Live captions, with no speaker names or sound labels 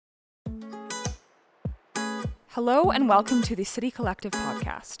Hello and welcome to the City Collective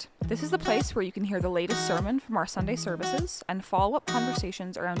podcast. This is the place where you can hear the latest sermon from our Sunday services and follow-up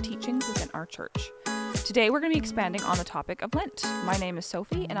conversations around teachings within our church. Today we're going to be expanding on the topic of Lent. My name is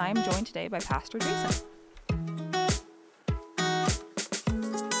Sophie and I am joined today by Pastor Jason.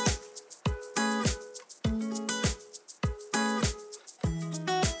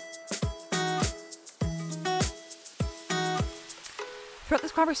 Throughout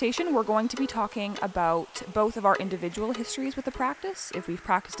this conversation, we're going to be talking about both of our individual histories with the practice, if we've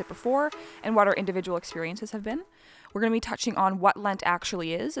practiced it before, and what our individual experiences have been. We're going to be touching on what Lent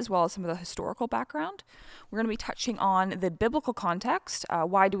actually is, as well as some of the historical background. We're going to be touching on the biblical context.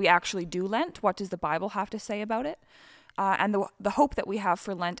 Why do we actually do Lent? What does the Bible have to say about it? And the hope that we have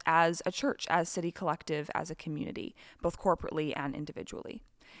for Lent as a church, as City Collective, as a community, both corporately and individually.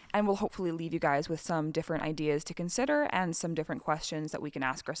 And we'll hopefully leave you guys with some different ideas to consider and some different questions that we can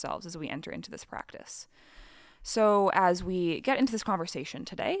ask ourselves as we enter into this practice. So as we get into this conversation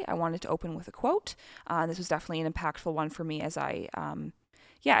today, I wanted to open with a quote. This was definitely an impactful one for me as I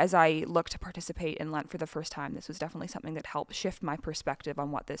look to participate in Lent for the first time. This was definitely something that helped shift my perspective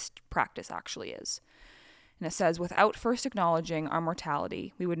on what this practice actually is. And it says, "Without first acknowledging our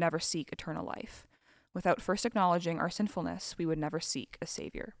mortality, we would never seek eternal life. Without first acknowledging our sinfulness, we would never seek a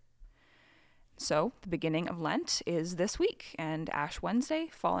savior." So the beginning of Lent is this week, and Ash Wednesday,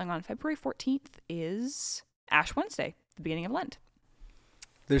 falling on February 14th, is Ash Wednesday, the beginning of Lent.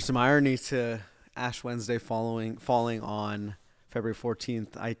 There's some irony to Ash Wednesday falling on February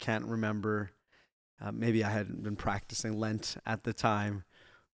 14th. I can't remember. Maybe I hadn't been practicing Lent at the time.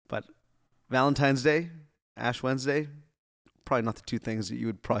 But Valentine's Day, Ash Wednesday, probably not the two things that you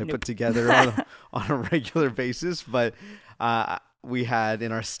would probably put together on a regular basis. But we had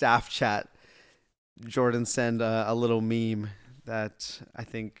in our staff chat, Jordan send a little meme that I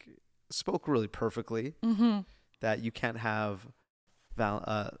think spoke really perfectly. Mm-hmm. That you can't have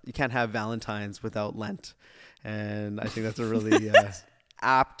Valentine's without Lent, and I think that's a really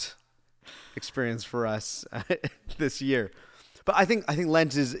apt experience for us this year. But I think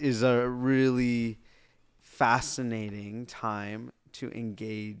Lent is a really fascinating time to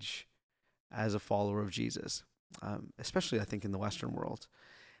engage as a follower of Jesus, especially I think in the Western world.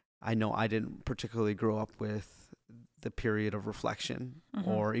 I know I didn't particularly grow up with the period of reflection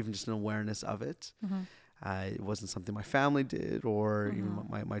or even just an awareness of it. It wasn't something my family did or even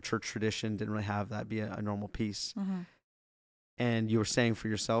my church tradition didn't really have that be a normal piece. And you were saying for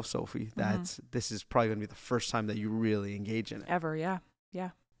yourself, Sophie, that this is probably going to be the first time that you really engage in it. Ever, yeah.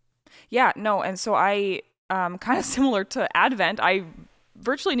 No, and so I, kind of similar to Advent, I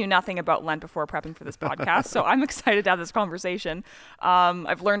virtually knew nothing about Lent before prepping for this podcast, so I'm excited to have this conversation.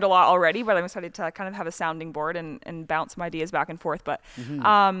 I've learned a lot already, but I'm excited to kind of have a sounding board and bounce some ideas back and forth. But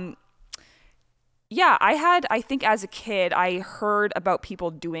I think as a kid, I heard about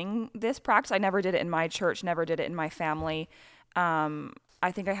people doing this practice. I never did it in my church, never did it in my family.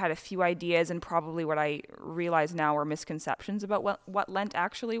 I think I had a few ideas, and probably what I realize now are misconceptions about what Lent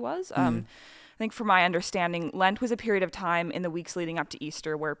actually was. I think from my understanding, Lent was a period of time in the weeks leading up to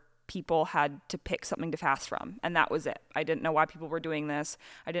Easter where people had to pick something to fast from, and that was it. I didn't know why people were doing this.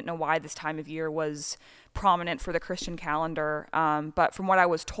 I didn't know why this time of year was prominent for the Christian calendar. But from what I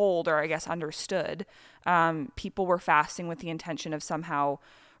was told, or I guess understood, people were fasting with the intention of somehow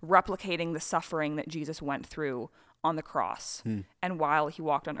replicating the suffering that Jesus went through on the cross and while he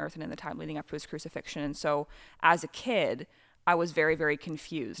walked on earth and in the time leading up to his crucifixion. And so as a kid, I was very, very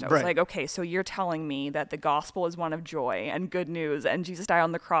confused. I was like, okay, so you're telling me that the gospel is one of joy and good news, and Jesus died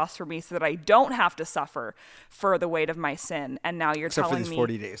on the cross for me so that I don't have to suffer for the weight of my sin. And now you're telling me... Except for these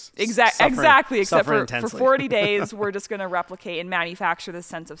 40 days. Exactly. Except for 40 days, we're just going to replicate and manufacture this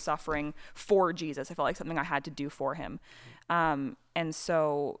sense of suffering for Jesus. I felt like something I had to do for him. And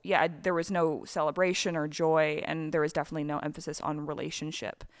so, there was no celebration or joy, and there was definitely no emphasis on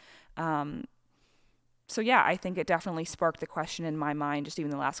relationship. So I think it definitely sparked the question in my mind, just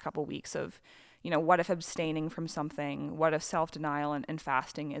even the last couple of weeks of, what if abstaining from something, what if self-denial and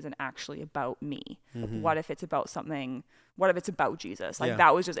fasting isn't actually about me? What if it's about something, what if it's about Jesus?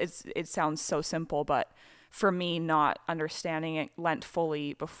 That was just, it sounds so simple, but for me, not understanding it Lent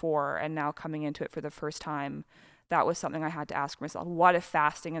fully before and now coming into it for the first time, that was something I had to ask myself. What if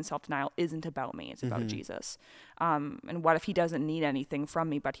fasting and self-denial isn't about me? It's about Jesus. And what if he doesn't need anything from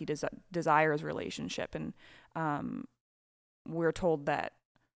me, but he desires relationship? And we're told that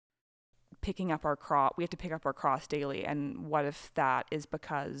we have to pick up our cross daily. And what if that is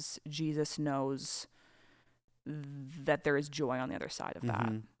because Jesus knows that there is joy on the other side of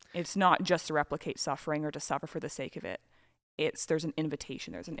that? It's not just to replicate suffering or to suffer for the sake of it. there's an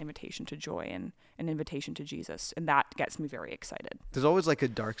invitation. There's an invitation to joy and an invitation to Jesus. And that gets me very excited. There's always like a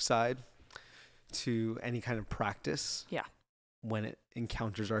dark side to any kind of practice. Yeah. When it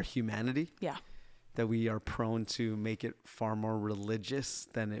encounters our humanity. Yeah. That we are prone to make it far more religious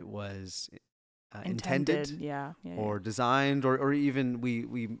than it was intended. Yeah. Or designed, or even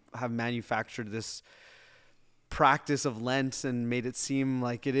we have manufactured this practice of Lent and made it seem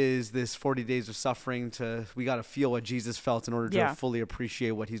like it is this 40 days of suffering we got to feel what Jesus felt in order to fully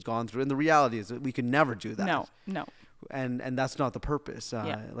appreciate what he's gone through. And the reality is that we can never do that. No. And that's not the purpose.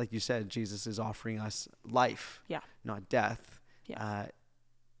 Like you said, Jesus is offering us life, not death.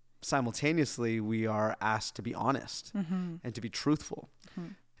 Simultaneously, we are asked to be honest and to be truthful.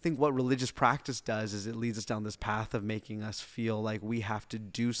 I think what religious practice does is it leads us down this path of making us feel like we have to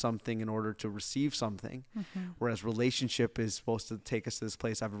do something in order to receive something. Whereas relationship is supposed to take us to this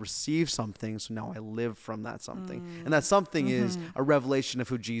place. I've received something, so now I live from that something. And that something is a revelation of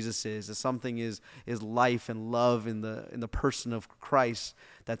who Jesus is. That something is life and love in the person of Christ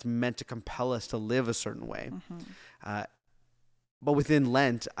that's meant to compel us to live a certain way. But within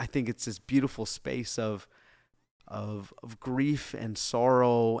Lent, I think it's this beautiful space of grief and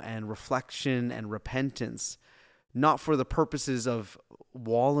sorrow and reflection and repentance, not for the purposes of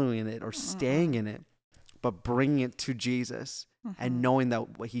wallowing in it or staying in it, but bringing it to Jesus and knowing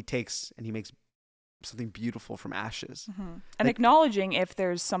that what he takes and he makes something beautiful from ashes. And acknowledging if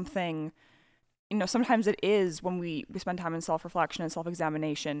there's something, sometimes it is when we spend time in self-reflection and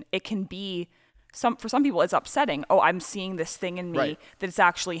self-examination, it can be for some people it's upsetting. Oh, I'm seeing this thing in me that it's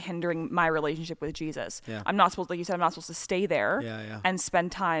actually hindering my relationship with Jesus. I'm not supposed, like you said, I'm not supposed to stay there and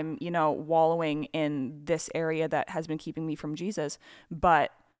spend time, wallowing in this area that has been keeping me from Jesus.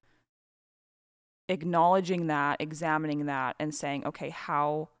 But acknowledging that, examining that, and saying, okay,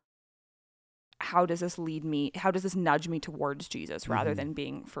 how does this lead me? How does this nudge me towards Jesus rather than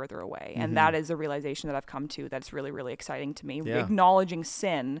being further away? And that is a realization that I've come to that's really, really exciting to me. Acknowledging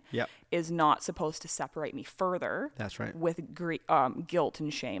sin is not supposed to separate me further. That's right. With guilt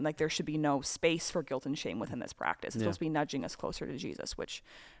and shame. Like there should be no space for guilt and shame within this practice. It's supposed to be nudging us closer to Jesus, which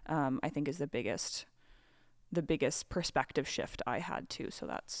I think is the biggest perspective shift I had too. So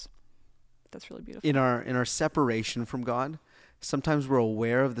that's really beautiful. In our separation from God, sometimes we're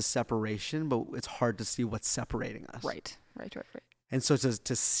aware of the separation, but it's hard to see what's separating us. Right. And so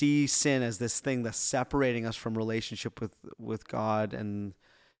to see sin as this thing that's separating us from relationship with God and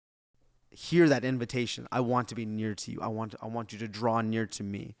hear that invitation, I want to be near to you. I want you to draw near to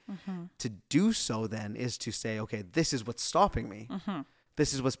me. To do so then is to say, okay, this is what's stopping me.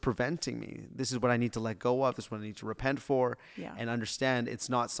 This is what's preventing me. This is what I need to let go of. This is what I need to repent for and understand it's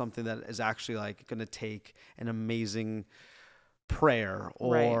not something that is actually like going to take an amazing prayer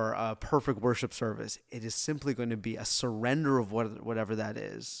or a perfect worship service. It is simply going to be a surrender of whatever that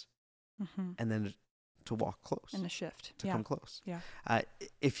is, and then to walk close and a shift to come close.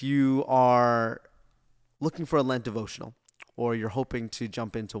 If you are looking for a Lent devotional or you're hoping to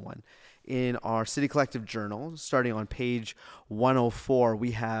jump into one, in our City Collective journal, starting on page 104,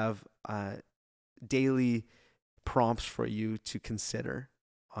 we have daily prompts for you to consider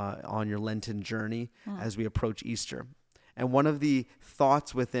on your Lenten journey as we approach Easter. And one of the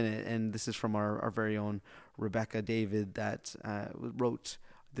thoughts within it, and this is from our very own Rebecca David that wrote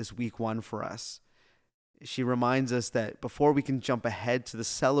this week one for us. She reminds us that before we can jump ahead to the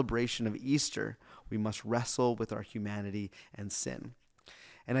celebration of Easter, we must wrestle with our humanity and sin.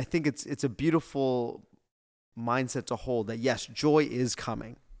 And I think it's a beautiful mindset to hold that, yes, joy is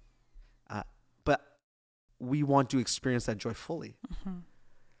coming, but we want to experience that joy fully.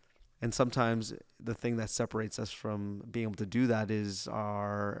 And sometimes the thing that separates us from being able to do that is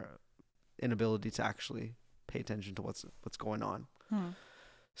our inability to actually pay attention to what's going on.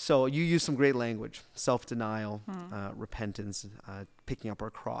 So you use some great language: self-denial, repentance, picking up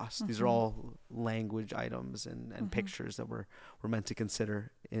our cross. These are all language items and pictures that we're meant to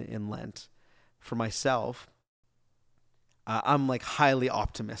consider in Lent. For myself, I'm like highly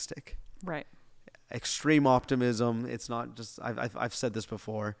optimistic. Right. Extreme optimism. It's not just, I've said this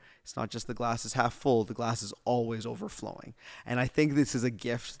before, it's not just the glass is half full, the glass is always overflowing. And I think this is a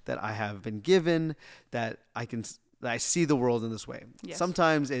gift that I have been given, that I see the world in this way. Yes.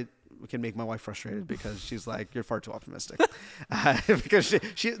 Sometimes it can make my wife frustrated because she's like, you're far too optimistic. Because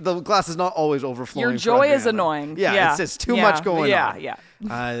the glass is not always overflowing. Your joy is annoying. It's too much going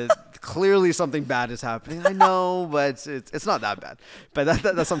on. Clearly something bad is happening. I know, but it's not that bad. But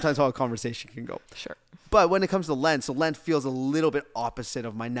that's sometimes how a conversation can go. Sure. But when it comes to Lent, so Lent feels a little bit opposite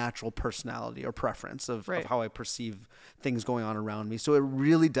of my natural personality or preference of how I perceive things going on around me. So it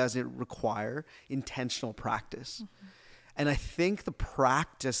really doesn't require intentional practice. And I think the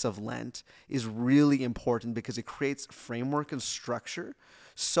practice of Lent is really important because it creates framework and structure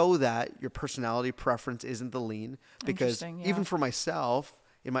so that your personality preference isn't the lean. Because even for myself,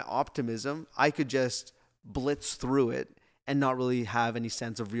 in my optimism, I could just blitz through it and not really have any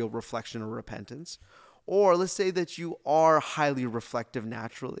sense of real reflection or repentance. Or let's say that you are highly reflective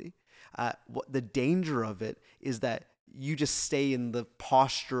naturally. The danger of it is that you just stay in the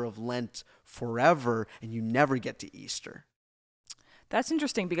posture of Lent forever and you never get to Easter. That's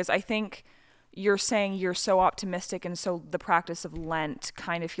interesting because I think you're saying you're so optimistic, and so the practice of Lent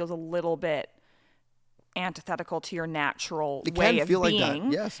kind of feels a little bit antithetical to your natural way of being. Like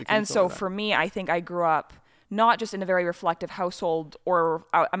that. Yes, it can and feel so like that. For me, I think I grew up not just in a very reflective household, or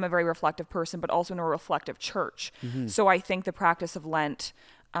I'm a very reflective person, but also in a reflective church. Mm-hmm. So I think the practice of Lent,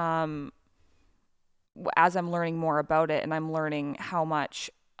 as I'm learning more about it, and I'm learning how much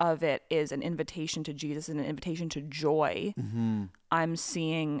of it is an invitation to Jesus and an invitation to joy, mm-hmm. I am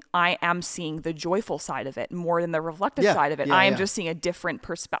seeing the joyful side of it more than the reflective side of it. I am just seeing a different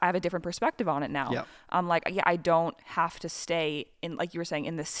I have a different perspective on it now. Yeah. I'm like, I don't have to stay in, like you were saying,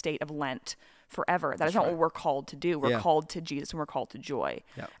 in this state of Lent forever. That's not what we're called to do. We're called to Jesus and we're called to joy.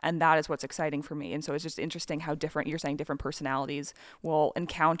 Yeah. And that is what's exciting for me. And so it's just interesting how you're saying different personalities will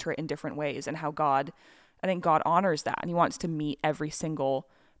encounter it in different ways, and how I think God honors that, and he wants to meet every single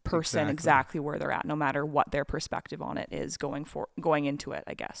person exactly where they're at, no matter what their perspective on it is going into it,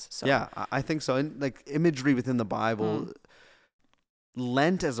 I guess. So yeah, I think so. And like imagery within the Bible,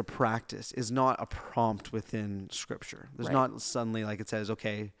 Lent as a practice is not a prompt within Scripture. There's not suddenly like it says,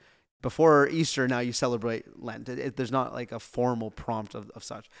 okay, before Easter now you celebrate Lent. There's not like a formal prompt of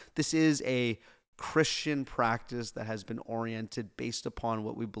such. This is a Christian practice that has been oriented based upon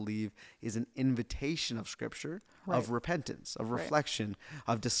what we believe is an invitation of Scripture, of repentance, of reflection,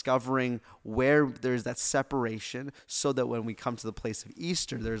 of discovering where there's that separation, so that when we come to the place of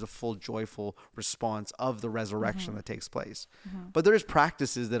Easter, there's a full joyful response of the resurrection that takes place. Mm-hmm. But there's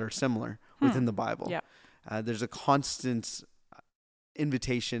practices that are similar within the Bible. Yeah. There's a constant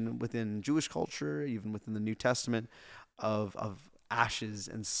invitation within Jewish culture, even within the New Testament, of ashes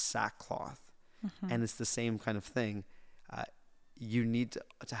and sackcloth. Mm-hmm. And it's the same kind of thing. You need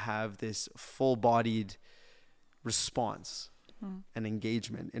to have this full-bodied response and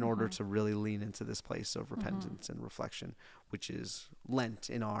engagement in order to really lean into this place of repentance and reflection, which is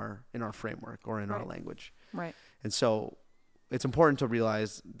Lent in our framework or in our language. Right. And so it's important to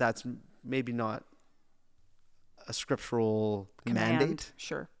realize that's maybe not a scriptural mandate.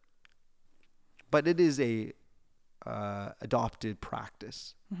 Sure. But it is a adopted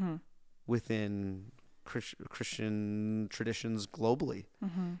practice within Christian traditions globally,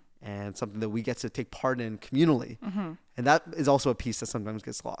 and something that we get to take part in communally. And that is also a piece that sometimes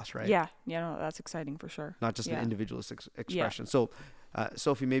gets lost, right? Yeah, no, that's exciting for sure. Not just an individualist expression. So,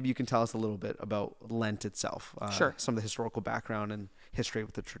 Sophie, maybe you can tell us a little bit about Lent itself. Sure. Some of the historical background and history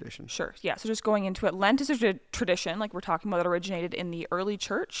with the tradition. Sure. Yeah. So just going into it, Lent is a tradition, like we're talking about, that originated in the early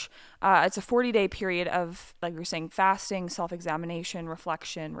church. It's a 40-day period of, like we were saying, fasting, self-examination,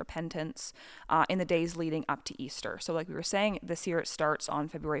 reflection, repentance, in the days leading up to Easter. So like we were saying, this year it starts on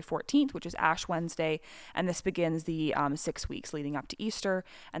February 14th, which is Ash Wednesday, and this begins the 6 weeks leading up to Easter,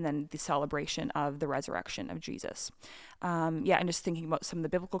 and then the celebration of the resurrection of Jesus. And just thinking about some of the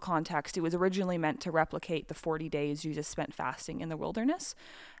biblical context, it was originally meant to replicate the 40 days Jesus spent fasting in the wilderness.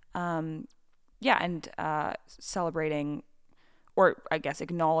 Celebrating, or I guess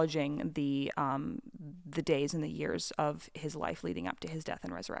acknowledging the days and the years of his life leading up to his death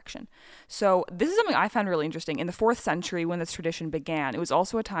and resurrection. So this is something I found really interesting. In the 4th century, when this tradition began, it was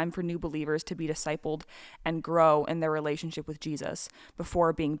also a time for new believers to be discipled and grow in their relationship with Jesus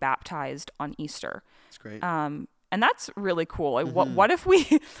before being baptized on Easter. That's great. And that's really cool. Like, what if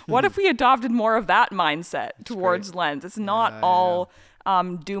we adopted more of that mindset towards Lent? It's not all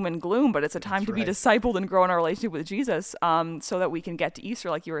doom and gloom, but it's a time to be discipled and grow in our relationship with Jesus, so that we can get to Easter,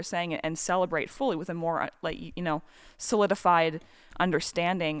 like you were saying, and celebrate fully with a more solidified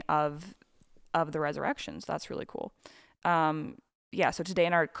understanding of the resurrection. So that's really cool. So today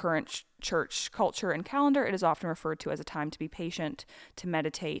in our current church culture and calendar, it is often referred to as a time to be patient, to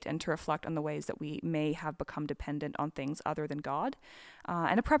meditate, and to reflect on the ways that we may have become dependent on things other than God,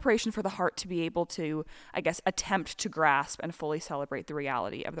 and a preparation for the heart to be able to, I guess, attempt to grasp and fully celebrate the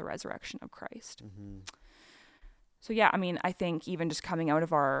reality of the resurrection of Christ. Mm-hmm. So I think even just coming out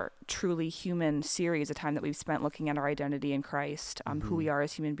of our Truly Human series, a time that we've spent looking at our identity in Christ, who we are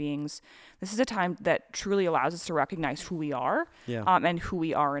as human beings, this is a time that truly allows us to recognize who we are, and who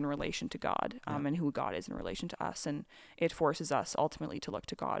we are in relation to God, and who God is in relation to us. And it forces us ultimately to look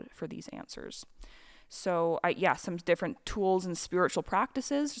to God for these answers. So some different tools and spiritual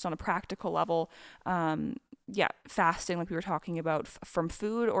practices just on a practical level. Fasting, like we were talking about, from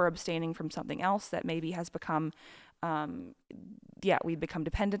food, or abstaining from something else that maybe has become, we become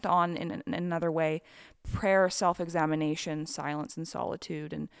dependent on in another way. Prayer, self-examination, silence and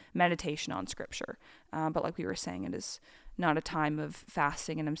solitude, and meditation on scripture. But like we were saying, it is not a time of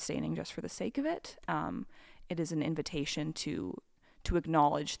fasting and abstaining just for the sake of it. It is an invitation to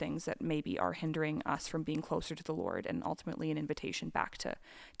acknowledge things that maybe are hindering us from being closer to the Lord, and ultimately an invitation back to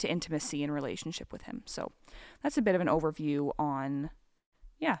intimacy and relationship with him. So that's a bit of an overview on,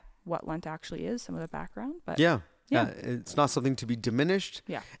 what Lent actually is, some of the background. But it's not something to be diminished.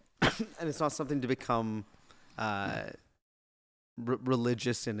 Yeah. And it's not something to become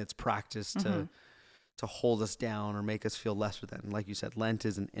religious in its practice to hold us down or make us feel lesser than. Like you said, Lent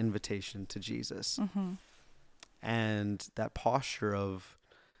is an invitation to Jesus. And that posture of,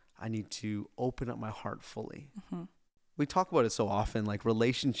 I need to open up my heart fully. We talk about it so often, like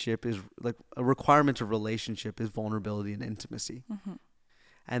relationship is, like a requirement of relationship is vulnerability and intimacy.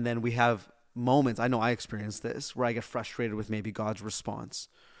 And then we have moments, I know I experienced this, where I get frustrated with maybe God's response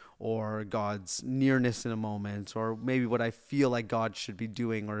or God's nearness in a moment, or maybe what I feel like God should be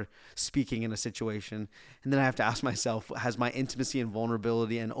doing or speaking in a situation. And then I have to ask myself, has my intimacy and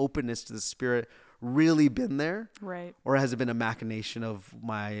vulnerability and openness to the Spirit really been there? Right. Or has it been a machination of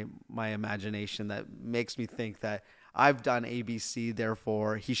my imagination that makes me think that I've done ABC,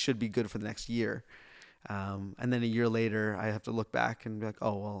 therefore he should be good for the next year? And then a year later, I have to look back and be like,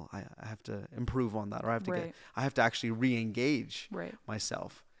 oh, well, I have to improve on that, or I have to actually re-engage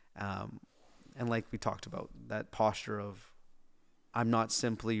myself. And like we talked about, that posture of, I'm not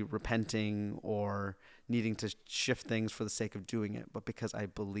simply repenting or needing to shift things for the sake of doing it, but because I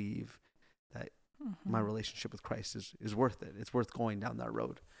believe that my relationship with Christ is worth it. It's worth going down that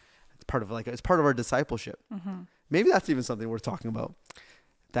road. It's part of our discipleship. Maybe that's even something worth talking about.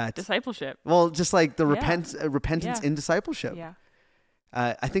 That discipleship. Well, just like the repentance in discipleship. Yeah.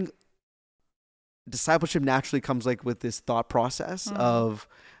 I think discipleship naturally comes like with this thought process of,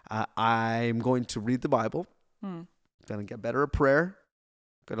 I'm going to read the Bible, going to get better at prayer,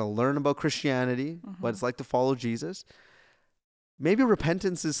 going to learn about Christianity, what it's like to follow Jesus. Maybe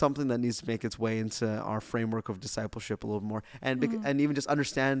repentance is something that needs to make its way into our framework of discipleship a little more. And even just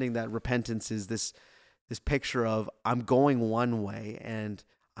understanding that repentance is this picture of, I'm going one way and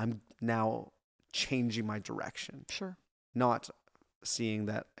I'm now changing my direction. Sure. Not seeing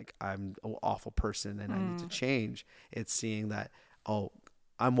that like I'm an awful person and I need to change. It's seeing that, oh,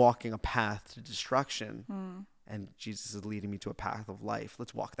 I'm walking a path to destruction and Jesus is leading me to a path of life.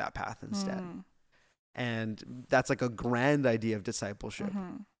 Let's walk that path instead. And that's like a grand idea of discipleship.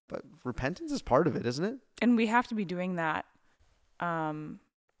 But repentance is part of it, isn't it? And we have to be doing that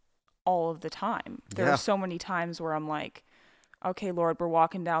all of the time. There are so many times where I'm like, okay, Lord, we're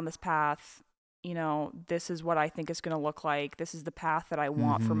walking down this path. You know, this is what I think it's going to look like. This is the path that I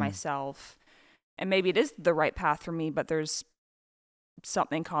want for myself. And maybe it is the right path for me, but there's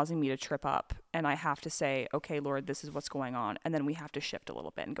something causing me to trip up. And I have to say, okay, Lord, this is what's going on. And then we have to shift a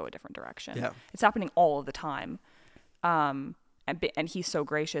little bit and go a different direction. Yeah. It's happening all of the time. And he's so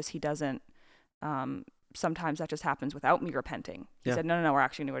gracious. He doesn't, sometimes that just happens without me repenting. He said, no, we're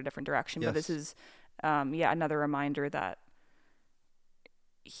actually going to go a different direction. Yes. But this is, another reminder that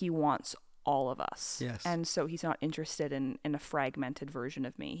he wants all of us. Yes. And so he's not interested in a fragmented version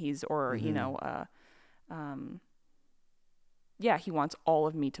of me. He wants all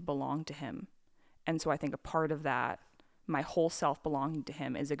of me to belong to him. And so I think a part of that, my whole self belonging to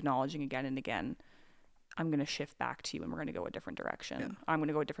him, is acknowledging again and again, I'm going to shift back to you and we're going to go a different direction. Yeah. I'm going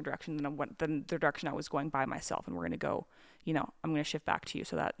to go a different direction than the direction I was going by myself. And we're going to go, I'm going to shift back to you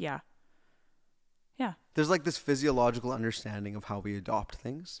so that, Yeah. There's like this physiological understanding of how we adopt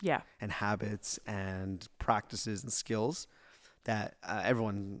things. Yeah. And habits and practices and skills that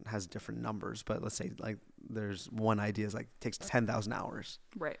everyone has different numbers. But let's say like there's one idea is like it takes 10,000 hours.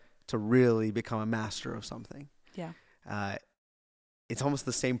 Right. To really become a master of something. Yeah. It's almost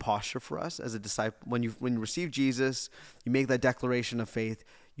the same posture for us as a disciple. When you receive Jesus, you make that declaration of faith,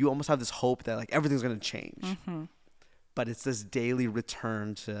 you almost have this hope that like everything's going to change. But it's this daily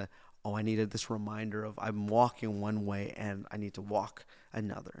return to, I needed this reminder of I'm walking one way and I need to walk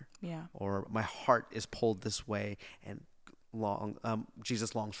another. Yeah. Or my heart is pulled this way and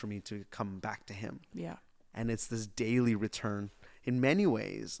Jesus longs for me to come back to him. Yeah. And it's this daily return. In many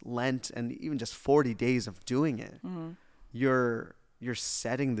ways, Lent and even just 40 days of doing it, you're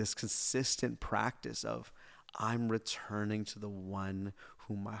setting this consistent practice of, I'm returning to the one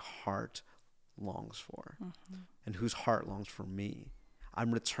whom my heart longs for and whose heart longs for me.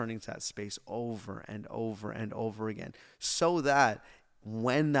 I'm returning to that space over and over and over again, so that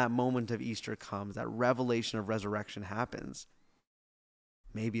when that moment of Easter comes, that revelation of resurrection happens,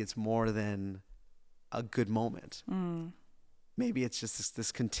 maybe it's more than a good moment. Maybe it's just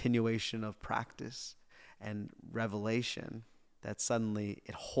this continuation of practice and revelation that suddenly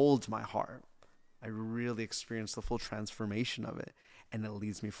it holds my heart. I really experience the full transformation of it, and it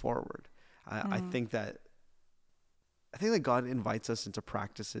leads me forward. I think that God invites us into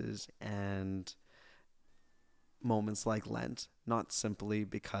practices and moments like Lent, not simply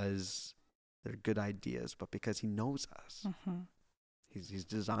because they're good ideas, but because he knows us. He's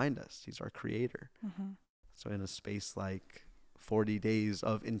designed us. He's our creator. So in a space like 40 days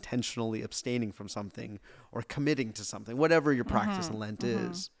of intentionally abstaining from something or committing to something, whatever your practice in Lent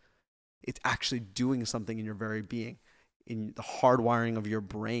is, it's actually doing something in your very being, in the hardwiring of your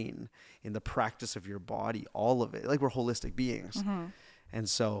brain, in the practice of your body, all of it. Like, we're holistic beings. And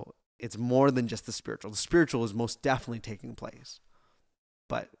so it's more than just the spiritual. The spiritual is most definitely taking place,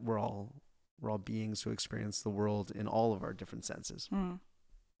 but we're all beings who experience the world in all of our different senses.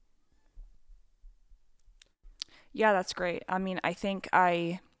 Yeah, that's great. I mean, I think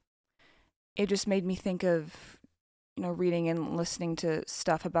it just made me think of, reading and listening to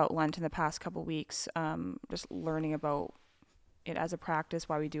stuff about Lent in the past couple weeks, just learning about it as a practice,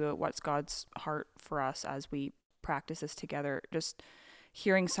 why we do it, what's God's heart for us as we practice this together. Just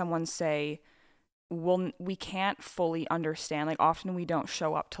hearing someone say, we can't fully understand, like, often we don't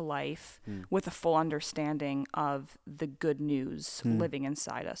show up to life with a full understanding of the good news living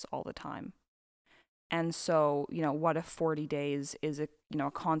inside us all the time. And so, what if 40 days is a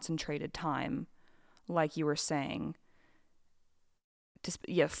concentrated time, like you were saying,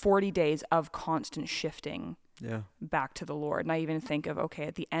 40 days of constant shifting back to the Lord. And I even think of, okay,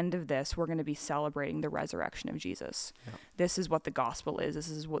 at the end of this, we're going to be celebrating the resurrection of Jesus. This is what the gospel is. This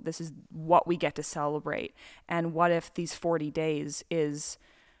is what we get to celebrate. And what if these 40 days is,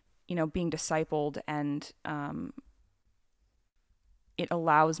 being discipled, and it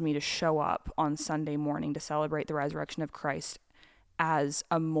allows me to show up on Sunday morning to celebrate the resurrection of Christ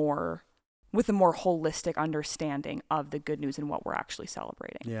with a more holistic understanding of the good news and what we're actually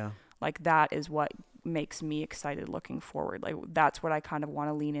celebrating. Yeah. Like, that is what makes me excited looking forward. Like, that's what I kind of want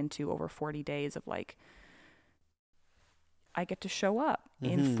to lean into over 40 days of, like, I get to show up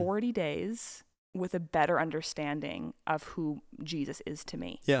in 40 days with a better understanding of who Jesus is to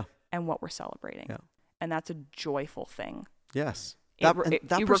me. Yeah. And what we're celebrating. Yeah. And that's a joyful thing. Yes.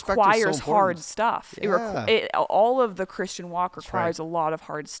 It requires hard stuff. Yeah. All of the Christian walk requires a lot of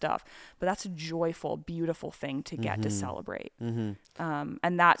hard stuff, but that's a joyful, beautiful thing to get to celebrate. And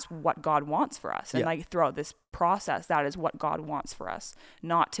that's what God wants for us. And like, throughout this process, that is what God wants for us,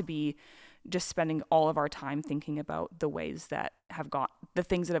 not to be just spending all of our time thinking about the things that have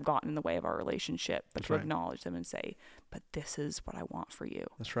gotten in the way of our relationship, but to acknowledge them and say, but this is what I want for you.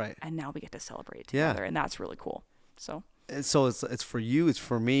 That's right. And now we get to celebrate together. And that's really cool. So it's for you, it's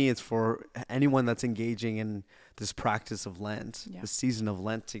for me, it's for anyone that's engaging in this practice of Lent, the season of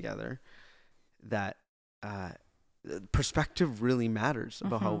Lent together, that perspective really matters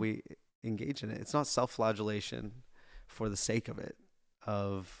about how we engage in it. It's not self-flagellation for the sake of it,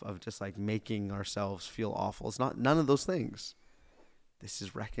 of just like making ourselves feel awful. It's not, none of those things. This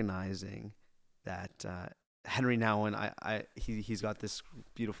is recognizing that Henry Nouwen, he's got this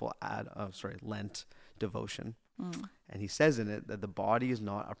beautiful Lent devotion. And he says in it that the body is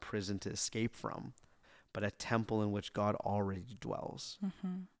not a prison to escape from, but a temple in which God already dwells,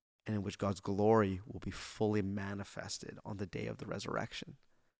 and in which God's glory will be fully manifested on the day of the resurrection.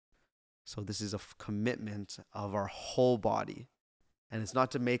 So this is a commitment of our whole body. And it's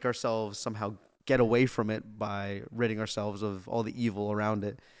not to make ourselves somehow get away from it by ridding ourselves of all the evil around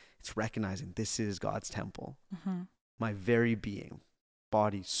it. It's recognizing this is God's temple. My very being,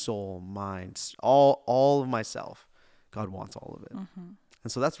 body, soul, mind, all of myself, God wants all of it.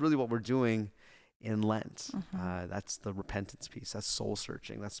 And so that's really what we're doing in Lent. That's the repentance piece. That's soul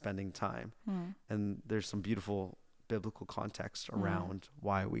searching. That's spending time. And there's some beautiful biblical context around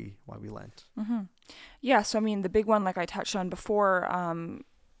why we Lent. Yeah. So, I mean, the big one, like I touched on before,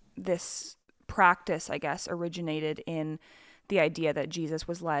 this practice, I guess, originated in the idea that Jesus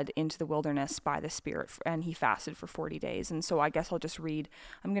was led into the wilderness by the Spirit, and he fasted for 40 days. And so I guess I'm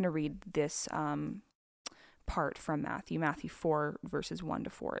going to read this part from Matthew 4, verses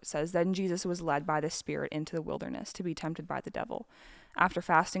 1-4. It says, "Then Jesus was led by the Spirit into the wilderness to be tempted by the devil. After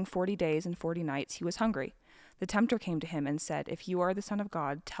fasting 40 days and 40 nights, he was hungry. The tempter came to him and said, 'If you are the Son of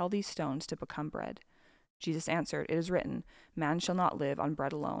God, tell these stones to become bread.' Jesus answered, 'It is written, man shall not live on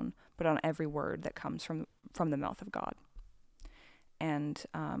bread alone, but on every word that comes from the mouth of God.'" And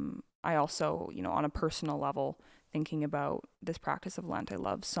I also, on a personal level, thinking about this practice of Lent, I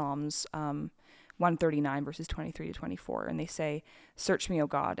love Psalms 139 verses 23 to 24. And they say, "Search me, O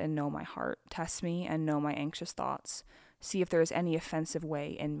God, and know my heart. Test me and know my anxious thoughts. See if there is any offensive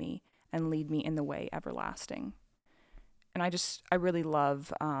way in me, and lead me in the way everlasting." And I really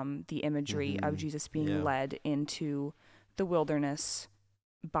love the imagery of Jesus being led into the wilderness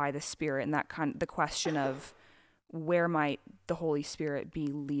by the Spirit, and the question of where might the Holy Spirit be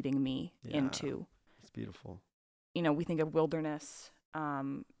leading me into. It's beautiful. We think of wilderness,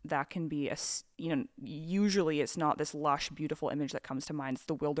 that can be usually it's not this lush, beautiful image that comes to mind. It's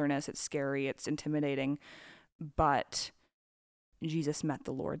the wilderness. It's scary. It's intimidating, but Jesus met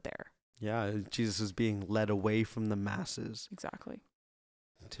the Lord there. Yeah, Jesus is being led away from the masses. Exactly.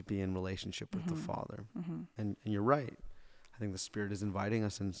 To be in relationship with the Father. Mm-hmm. And you're right. I think the Spirit is inviting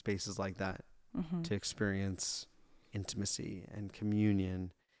us in spaces like that to experience intimacy and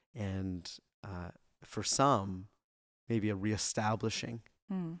communion, and for some, maybe a reestablishing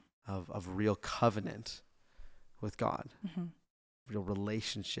of real covenant with God, real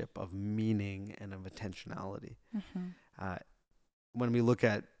relationship of meaning and of intentionality. When we look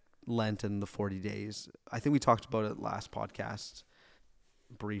at Lent and the 40 days, I think we talked about it last podcast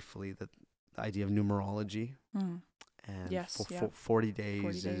briefly, that the idea of numerology. And yes, 40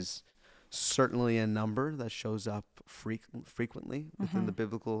 days is certainly a number that shows up frequently within the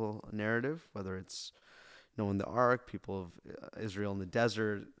biblical narrative, whether it's Noah and the ark, people of Israel in the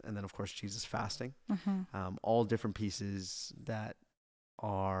desert, and then of course Jesus fasting. All different pieces that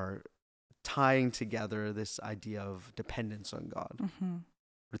are tying together this idea of dependence on God,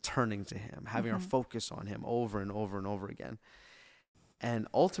 returning to him, having our focus on him over and over and over again. And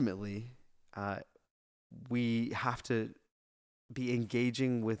ultimately, we have to be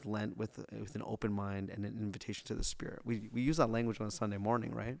engaging with Lent with an open mind and an invitation to the Spirit. We use that language on a Sunday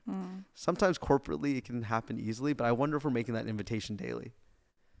morning, right? Sometimes corporately it can happen easily, but I wonder if we're making that invitation daily.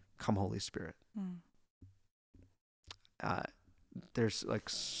 Come, Holy Spirit. There's like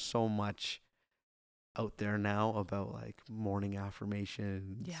so much out there now about like morning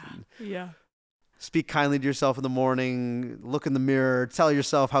affirmations. Yeah. Speak kindly to yourself in the morning. Look in the mirror. Tell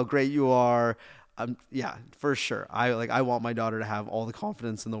yourself how great you are. Yeah, for sure. I want my daughter to have all the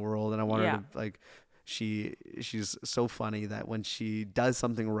confidence in the world, and I want her to she's so funny that when she does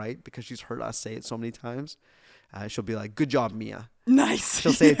something right, because she's heard us say it so many times, she'll be like, "Good job, Mia." Nice.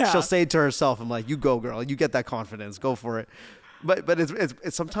 She'll say it to herself. I'm like, "You go, girl. You get that confidence. Go for it." But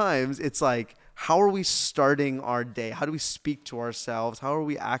it's sometimes it's like, how are we starting our day? How do we speak to ourselves? How are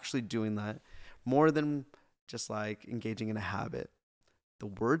we actually doing that? More than just like engaging in a habit. The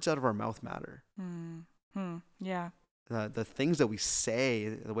words out of our mouth matter. Yeah. The things that we say,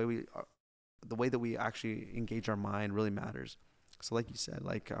 the way that we actually engage our mind really matters. So like you said,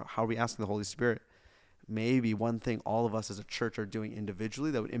 how are we asking the Holy Spirit? Maybe one thing all of us as a church are doing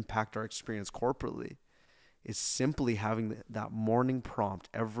individually that would impact our experience corporately is simply having that morning prompt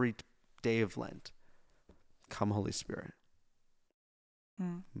every day of Lent. Come, Holy Spirit.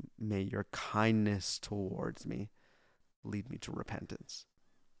 May your kindness towards me lead me to repentance.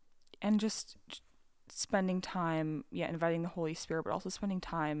 And just spending time, inviting the Holy Spirit, but also spending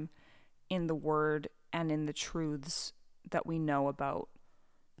time in the Word and in the truths that we know about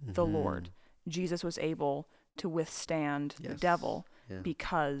the Lord. Jesus was able to withstand the devil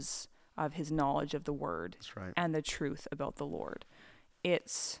because of his knowledge of the Word and the truth about the Lord.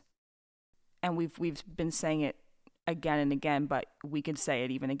 And we've been saying it again and again, but we could say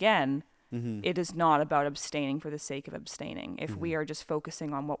it even again. It is not about abstaining for the sake of abstaining. If we are just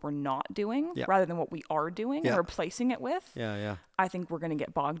focusing on what we're not doing rather than what we are doing and replacing it with, I think we're going to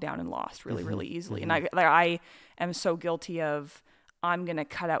get bogged down and lost really, really easily. And I am so guilty of, I'm going to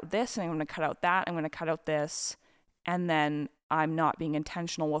cut out this and I'm going to cut out that. I'm going to cut out this. And then I'm not being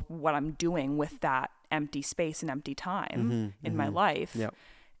intentional with what I'm doing with that empty space and empty time in my life.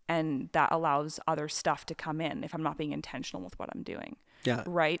 And that allows other stuff to come in if I'm not being intentional with what I'm doing.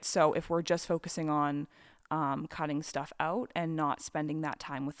 Right. So if we're just focusing on cutting stuff out and not spending that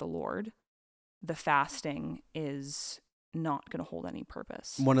time with the Lord, the fasting is not going to hold any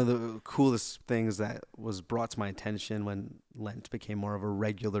purpose. One of the coolest things that was brought to my attention when Lent became more of a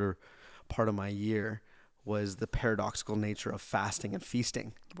regular part of my year was the paradoxical nature of fasting and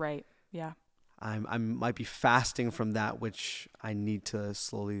feasting. Right. Yeah. I might be fasting from that which I need to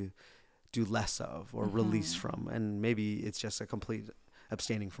slowly do less of or release from. And maybe it's just a complete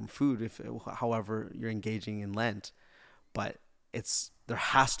abstaining from food, however you're engaging in Lent. But there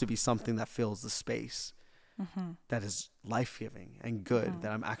has to be something that fills the space that is life-giving and good,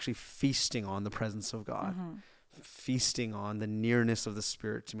 that I'm actually feasting on the presence of God, feasting on the nearness of the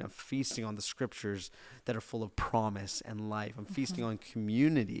Spirit to me. I'm feasting on the scriptures that are full of promise and life. I'm feasting on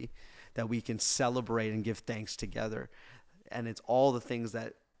community that we can celebrate and give thanks together. And it's all the things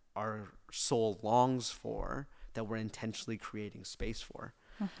that our soul longs for that we're intentionally creating space for.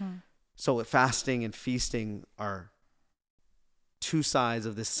 So fasting and feasting are two sides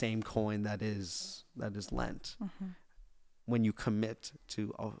of the same coin that is Lent. When you commit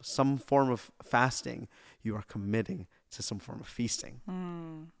to some form of fasting, you are committing to some form of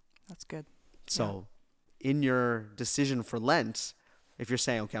feasting. That's good. So in your decision for Lent, if you're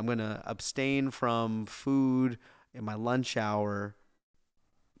saying, okay, I'm going to abstain from food in my lunch hour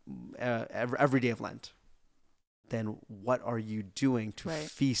every day of Lent, then what are you doing to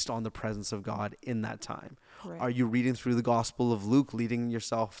feast on the presence of God in that time? Are you reading through the Gospel of Luke, leading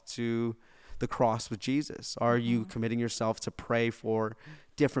yourself to the cross with Jesus? Are you committing yourself to pray for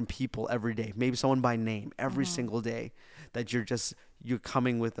different people every day? Maybe someone by name every single day, that you're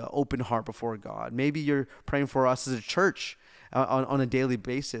coming with an open heart before God. Maybe you're praying for us as a church on a daily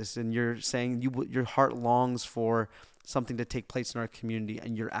basis, and you're saying your heart longs for something to take place in our community,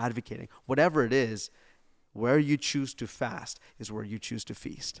 and you're advocating. Whatever it is, where you choose to fast is where you choose to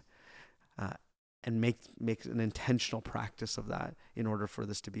feast. And make an intentional practice of that in order for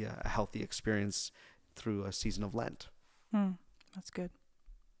this to be a healthy experience through a season of Lent. That's good.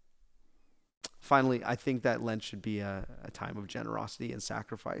 Finally, I think that Lent should be a time of generosity and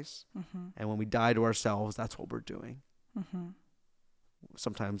sacrifice. And when we die to ourselves, that's what we're doing.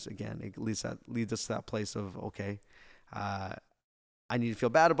 Sometimes, again, it leads us to that place of, okay, I need to feel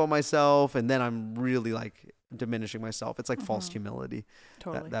bad about myself, and then I'm really like diminishing myself. It's like false humility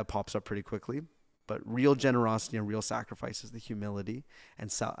that pops up pretty quickly. But real generosity and real sacrifice is the humility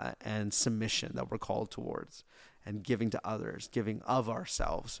and submission that we're called towards, and giving to others, giving of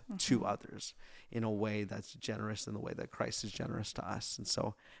ourselves to others in a way that's generous, in the way that Christ is generous to us. And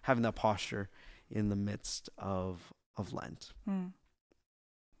so having that posture in the midst of Lent.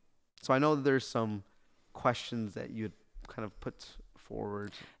 So I know that there's some questions that you'd kind of put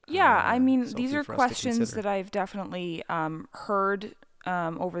forward. Yeah, I mean, Sophie, these are questions that I've definitely heard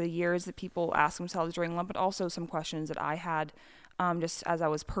over the years that people ask themselves during Lent, but also some questions that I had just as I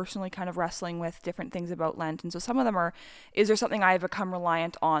was personally kind of wrestling with different things about Lent. And so some of them are, is there something I've become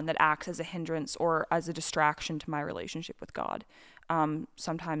reliant on that acts as a hindrance or as a distraction to my relationship with God?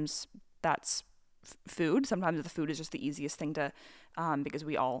 Sometimes that's food. Sometimes the food is just the easiest thing to, because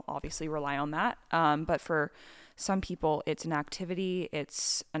we all obviously rely on that. But for some people, it's an activity,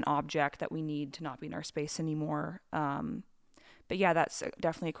 it's an object that we need to not be in our space anymore. But yeah, that's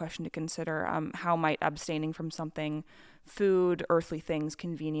definitely a question to consider. How might abstaining from something, food, earthly things,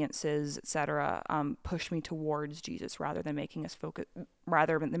 conveniences, etc., push me towards Jesus rather than making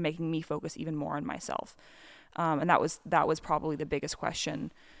me focus even more on myself? And that was probably the biggest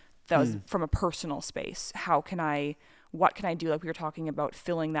question. That was from a personal space. What can I do? Like we were talking about,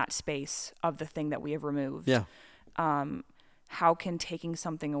 filling that space of the thing that we have removed. Yeah. How can taking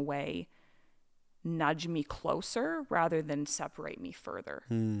something away nudge me closer rather than separate me further?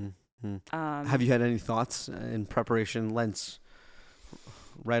 Have you had any thoughts in preparation? Lent's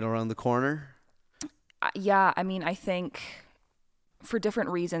right around the corner. Yeah, I mean, I think for different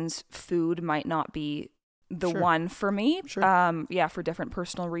reasons, food might not be the one for me. For different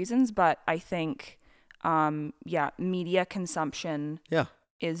personal reasons, but I think, media consumption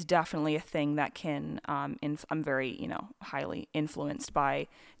is definitely a thing that can, I'm very, highly influenced by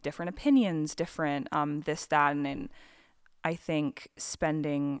different opinions, different, this, that, and I think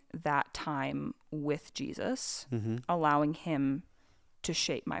spending that time with Jesus, allowing him to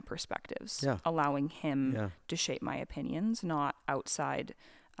shape my perspectives, allowing him to shape my opinions, not outside,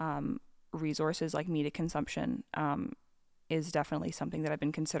 resources like media consumption, is definitely something that I've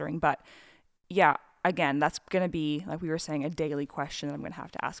been considering. But yeah, again, that's going to be, like we were saying, a daily question that I'm going to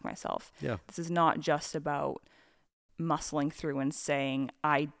have to ask myself. Yeah. This is not just about muscling through and saying,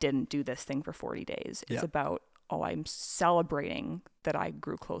 I didn't do this thing for 40 days. It's about, I'm celebrating that I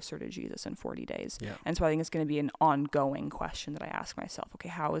grew closer to Jesus in 40 days. Yeah. And so I think it's going to be an ongoing question that I ask myself. Okay,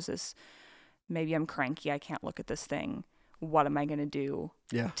 how is this? Maybe I'm cranky. I can't look at this thing. What am I going to do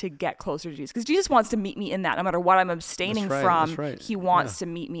to get closer to Jesus? Because Jesus wants to meet me in that. No matter what I'm abstaining from, he wants to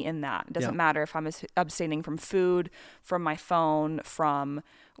meet me in that. It doesn't matter if I'm abstaining from food, from my phone, from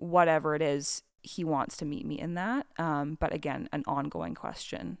whatever it is. He wants to meet me in that. But again, an ongoing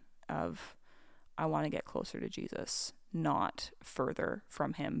question of, I want to get closer to Jesus, not further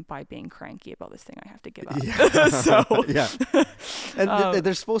from him by being cranky about this thing I have to give up. And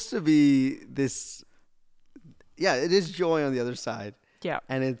there's supposed to be this... Yeah, it is joy on the other side. Yeah.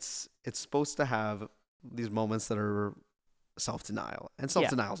 And it's supposed to have these moments that are self-denial. And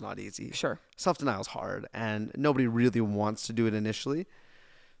self-denial is not easy. Sure. Self-denial is hard, and nobody really wants to do it initially.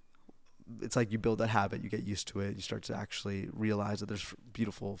 It's like you build that habit, you get used to it, you start to actually realize that there's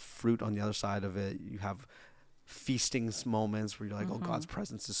beautiful fruit on the other side of it. You have feasting moments where you're like, oh, God's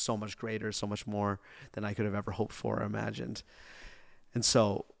presence is so much greater, so much more than I could have ever hoped for or imagined. And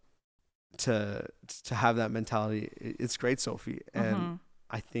so to have that mentality, it's great, Sophie. And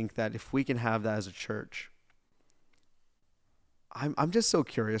I think that if we can have that as a church, I'm just so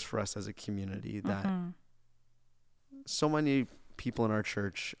curious for us as a community that so many people in our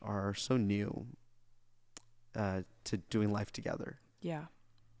church are so new to doing life together. Yeah.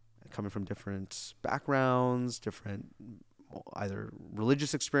 Coming from different backgrounds, different either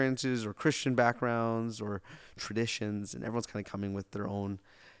religious experiences or Christian backgrounds or traditions, and everyone's kind of coming with their own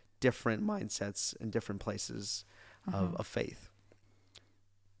different mindsets and different places of faith.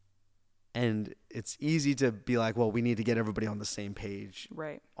 And it's easy to be like, well, we need to get everybody on the same page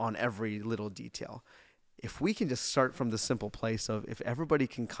on every little detail. If we can just start from the simple place of if everybody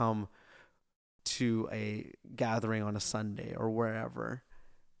can come to a gathering on a Sunday or wherever,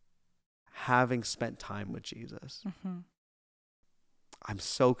 having spent time with Jesus, I'm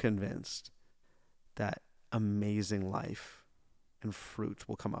so convinced that amazing life and fruit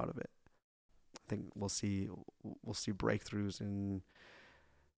will come out of it. I think we'll see breakthroughs in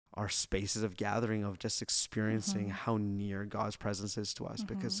our spaces of gathering, of just experiencing how near God's presence is to us,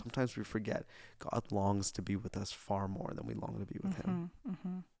 because sometimes we forget God longs to be with us far more than we long to be with him.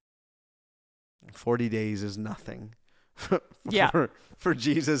 40 days is nothing for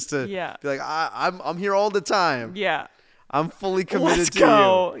Jesus to be like, I'm here all the time. Yeah. I'm fully committed to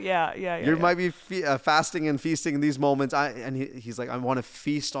you. Yeah. You might be fasting and feasting in these moments. He's like, I want to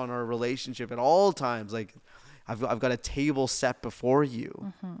feast on our relationship at all times. Like, I've got a table set before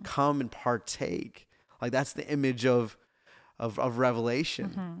you. Come and partake. Like, that's the image of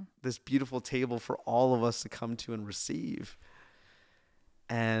Revelation. This beautiful table for all of us to come to and receive.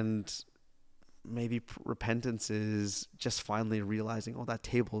 And maybe repentance is just finally realizing, oh, that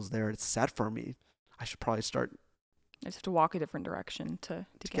table is there. It's set for me. I should probably start. I just have to walk a different direction to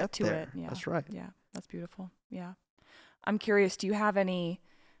get to there. it. Yeah. That's right. Yeah, that's beautiful. Yeah. I'm curious, do you have any,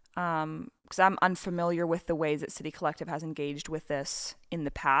 because I'm unfamiliar with the ways that City Collective has engaged with this in the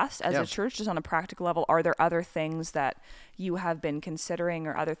past as a church, just on a practical level. Are there other things that you have been considering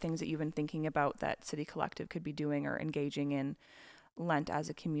or other things that you've been thinking about that City Collective could be doing or engaging in Lent as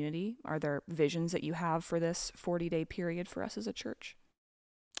a community? Are there visions that you have for this 40-day period for us as a church?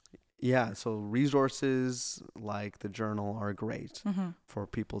 Yeah, so resources like the journal are great for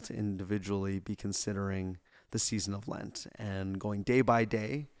people to individually be considering the season of Lent and going day by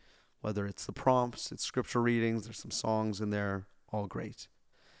day, whether it's the prompts, it's scripture readings, there's some songs in there, all great.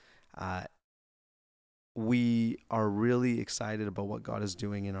 We are really excited about what God is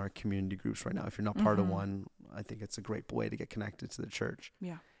doing in our community groups right now. If you're not part of one, I think it's a great way to get connected to the church.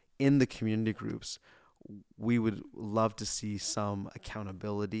 Yeah. In the community groups, we would love to see some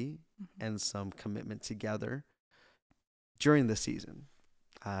accountability and some commitment together during the season.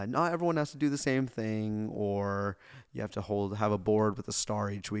 Not everyone has to do the same thing, or you have to have a board with a star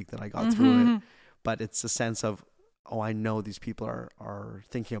each week that I got through it. But it's a sense of, oh, I know these people are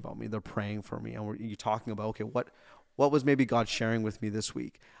thinking about me. They're praying for me. And you're talking about, okay, what was maybe God sharing with me this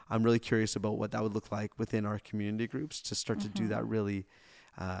week? I'm really curious about what that would look like within our community groups to start to do that really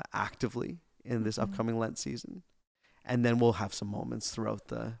actively in this upcoming Lent season. And then we'll have some moments throughout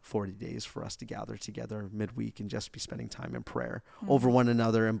the 40 days for us to gather together midweek and just be spending time in prayer over one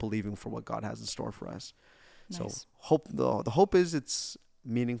another and believing for what God has in store for us. Nice. So the hope is it's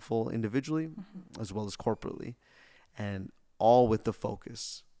meaningful individually as well as corporately, and all with the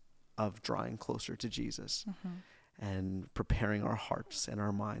focus of drawing closer to Jesus and preparing our hearts and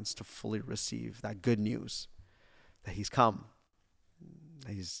our minds to fully receive that good news that he's come,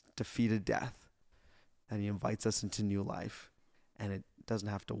 that he's defeated death, and he invites us into new life. And it doesn't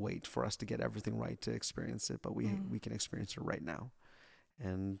have to wait for us to get everything right to experience it, but we can experience it right now.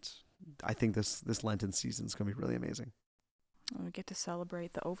 And I think this Lenten season is going to be really amazing. We get to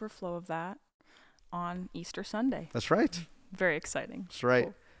celebrate the overflow of that on Easter Sunday. That's right. Very exciting. That's right.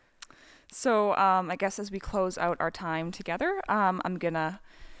 Cool. So I guess as we close out our time together, I'm gonna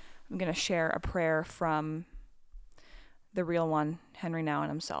share a prayer from the real one, Henry Nouwen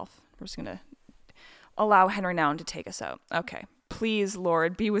himself. We're just gonna allow Henry Nouwen to take us out. Okay. Please,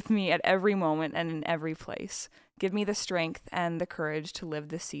 Lord, be with me at every moment and in every place. Give me the strength and the courage to live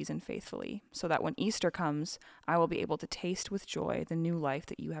this season faithfully, so that when Easter comes, I will be able to taste with joy the new life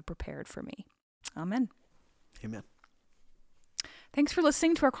that you have prepared for me. Amen. Amen. Thanks for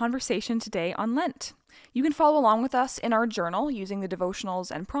listening to our conversation today on Lent. You can follow along with us in our journal using the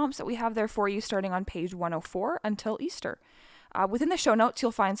devotionals and prompts that we have there for you starting on page 104 until Easter. Within the show notes,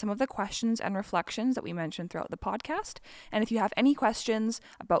 you'll find some of the questions and reflections that we mentioned throughout the podcast. And if you have any questions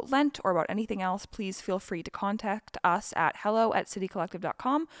about Lent or about anything else, please feel free to contact us at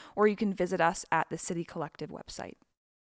hello@citycollective.com, or you can visit us at the City Collective website.